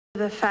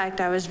The fact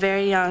I was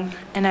very young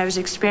and I was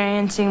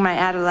experiencing my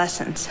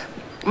adolescence.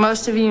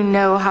 Most of you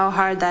know how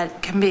hard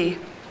that can be.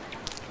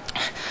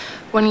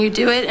 When you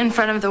do it in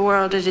front of the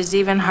world, it is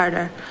even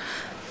harder.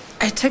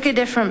 I took a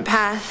different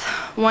path,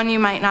 one you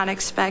might not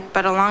expect,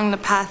 but along the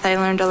path I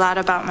learned a lot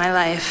about my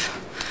life.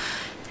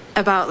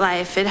 About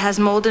life. It has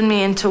molded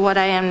me into what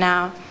I am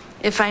now.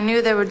 If I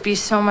knew there would be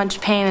so much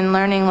pain in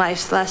learning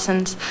life's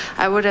lessons,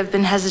 I would have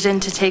been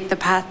hesitant to take the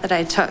path that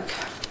I took.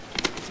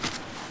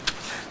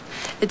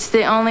 It's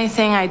the only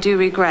thing I do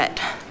regret.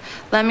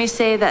 Let me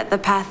say that the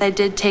path I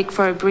did take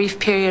for a brief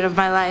period of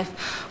my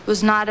life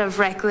was not of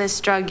reckless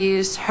drug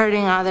use,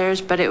 hurting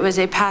others, but it was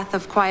a path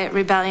of quiet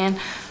rebellion,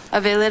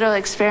 of a little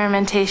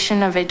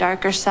experimentation of a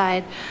darker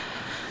side,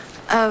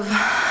 of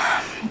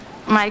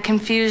my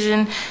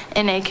confusion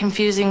in a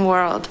confusing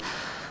world,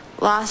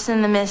 lost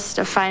in the mist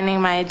of finding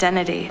my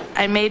identity.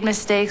 I made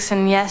mistakes,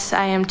 and yes,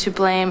 I am to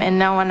blame and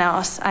no one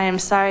else. I am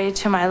sorry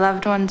to my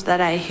loved ones that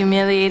I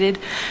humiliated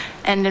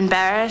and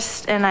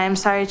embarrassed, and I am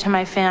sorry to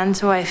my fans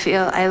who I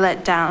feel I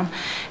let down,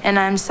 and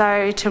I'm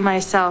sorry to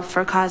myself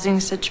for causing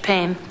such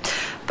pain.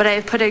 But I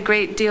have put a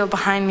great deal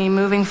behind me,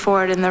 moving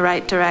forward in the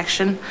right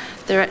direction,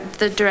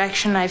 the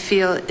direction I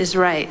feel is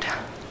right.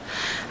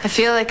 I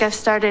feel like I've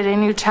started a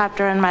new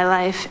chapter in my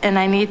life, and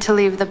I need to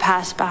leave the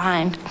past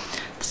behind.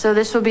 So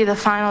this will be the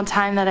final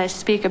time that I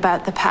speak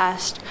about the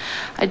past.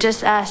 I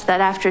just ask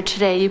that after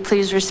today, you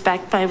please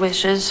respect my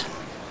wishes.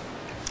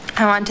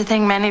 I want to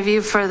thank many of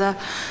you for the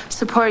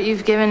support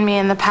you've given me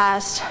in the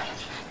past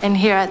and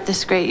here at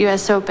this great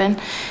US Open.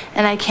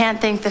 And I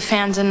can't thank the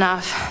fans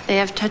enough. They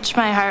have touched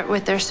my heart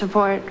with their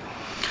support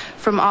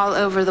from all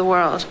over the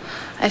world.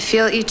 I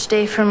feel each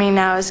day for me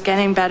now is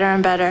getting better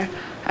and better.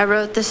 I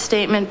wrote this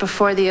statement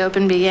before the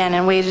Open began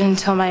and waited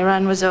until my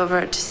run was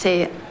over to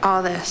say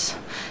all this.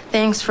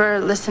 Thanks for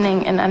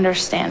listening and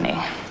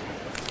understanding.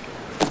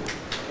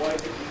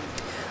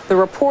 The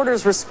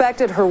reporters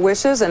respected her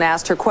wishes and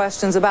asked her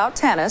questions about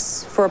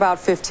tennis for about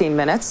 15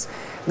 minutes.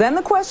 Then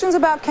the questions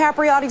about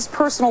Capriati's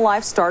personal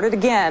life started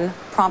again,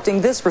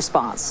 prompting this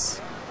response.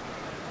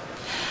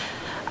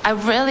 I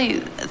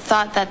really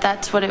thought that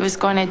that's what it was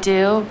going to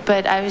do,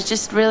 but I was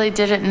just really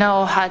didn't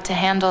know how to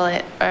handle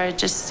it or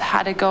just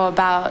how to go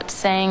about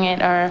saying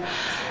it, or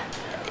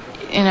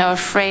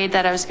afraid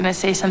that I was going to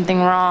say something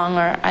wrong,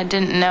 or I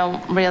didn't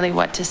know really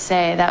what to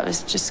say that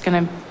was just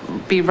going to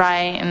be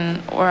right,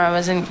 or I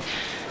wasn't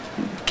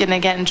going to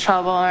get in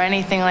trouble or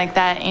anything like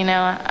that,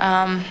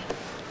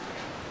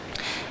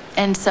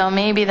 and so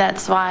maybe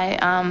that's why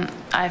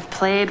I've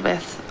played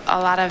with a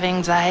lot of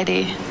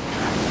anxiety.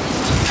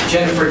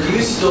 Jennifer, do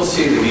you still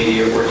see the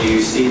media, or do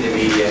you see the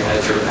media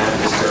as your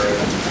adversary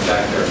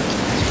back there?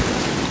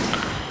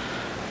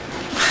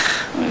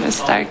 I'm going to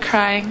start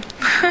crying.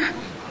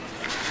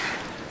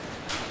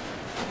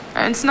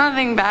 It's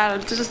nothing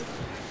bad, it's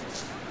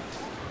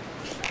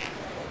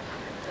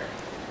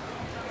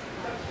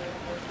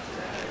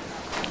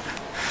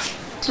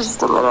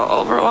just a little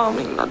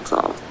overwhelming, that's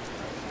all.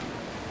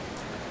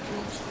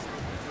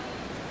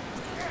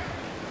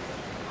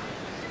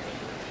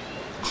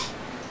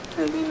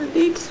 I mean, it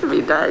needs to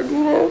be done, It's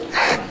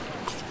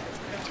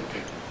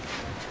okay.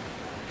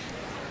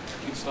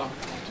 You can stop.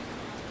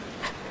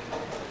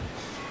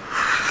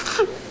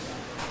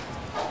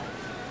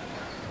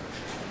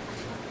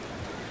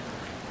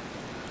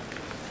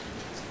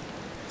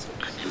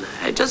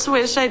 I just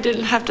wish I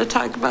didn't have to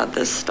talk about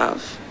this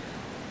stuff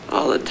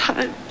all the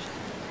time.